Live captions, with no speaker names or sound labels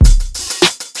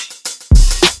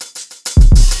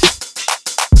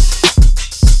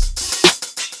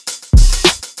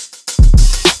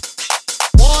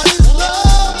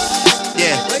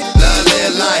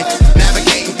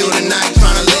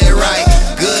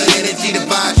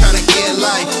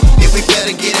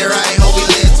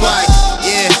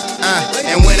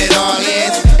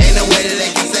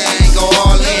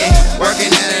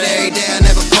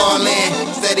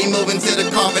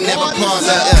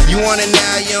You want it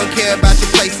now, you don't care about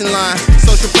your place in line.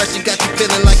 Social pressure got you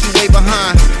feeling like you way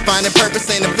behind. Finding purpose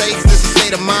ain't a place, this a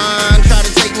state of mind. Try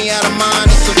to take me out of mind,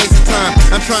 it's a waste of time.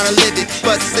 I'm trying to live it,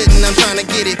 but sitting, I'm trying to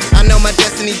get it. I know my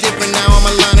destiny different now, I'm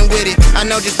aligning with it. I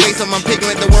know just based on my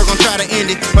pigment, the world gon' try to end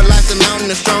it. But life's a mountain,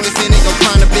 the strongest in it gon'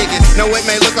 climb the biggest. No, it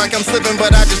may look like I'm slipping, but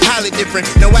I just pilot different.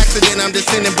 No accident, I'm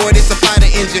descending, boy, this a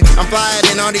fighter engine. I'm flyer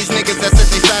than all these niggas that set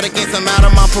they side against. I'm out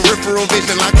of my peripheral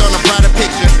vision, locked on a brighter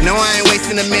picture. No, I ain't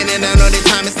wasting a minute, I know that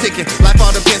time is ticking. Life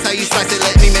all depends how you slice it,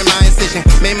 let me make my incision.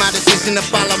 Made my decision to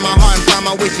follow my heart and find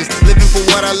my wishes. Living for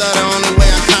what I love, the only way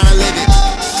I'm trying to live it.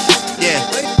 Yeah,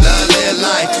 love, live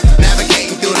life.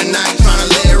 Navigating through the night, trying to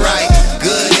live right.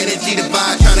 Good energy, the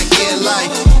vibe, trying to get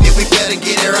life. If we fail to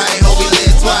get it right, hope we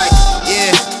live twice. Yeah,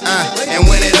 and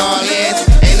when it all ends,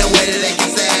 ain't no way that they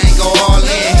can say I ain't go all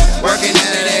in. Working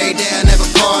at it every day, I never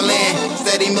call in.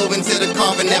 Steady moving to the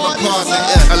coffin, never pausing.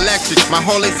 Electric, my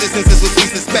whole existence is what we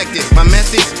suspected. My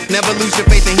message, never lose your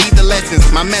faith and heed the lessons.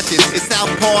 My method is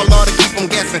southpaw law to keep them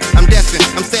guessing. I'm destined,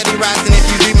 I'm steady rising if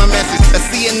you read my message. A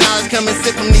sea of knowledge come and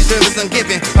sip from these rivers I'm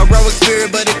giving. Heroic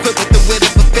spirit but equipped with the wit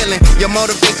of fulfilling. Your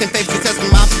motivation, faith to test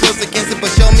from obstacles against it.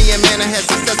 But show me a man that has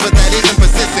success but that isn't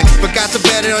persistent. Forgot to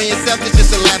bet it on yourself, it's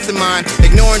just a lapse in mind.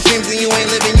 Ignoring dreams and you ain't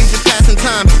living, you just passing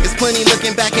time. It's plenty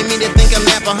looking back at me to think I'm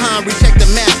that behind. Recheck the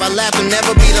map, I laugh to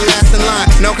never be the last in line.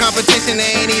 No competition, they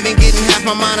ain't even getting half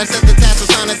my mind. I set the task as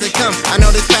soon as they come, I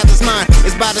know this path is mine.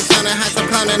 It's by the sun and heights I'm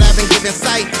climbing, I've been given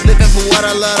sight. Living for what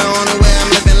I love, the only way I'm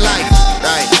living life.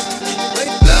 Right,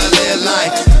 love, live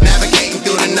life. Navigating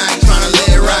through the night, trying to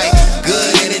live right. Good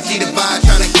energy, the vibe,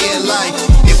 trying to get life.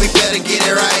 If we fail to get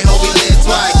it right, hope we live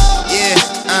twice.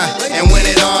 Yeah, and when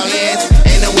it all ends,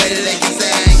 ain't no way that they can say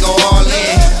I ain't go all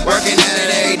in. Working at it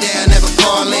every day, I never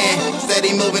call in.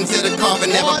 Steady moving to the coffin,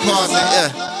 never pausing.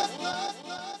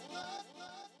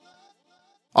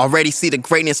 Already see the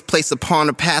greatness placed upon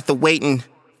the path of waiting.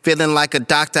 Feeling like a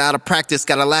doctor out of practice,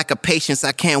 got a lack of patience,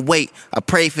 I can't wait. I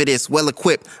pray for this, well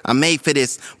equipped, I'm made for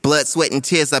this. Blood, sweat, and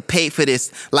tears, I paid for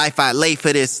this. Life, I laid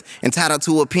for this. Entitled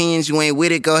to opinions, you ain't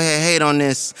with it, go ahead, hate on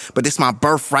this. But this my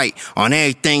birthright, on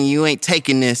everything, you ain't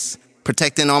taking this.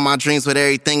 Protecting all my dreams with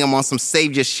everything, I'm on some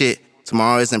savior shit.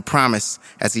 Tomorrow isn't promised,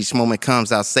 as each moment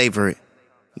comes, I'll savor it.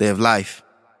 Live life.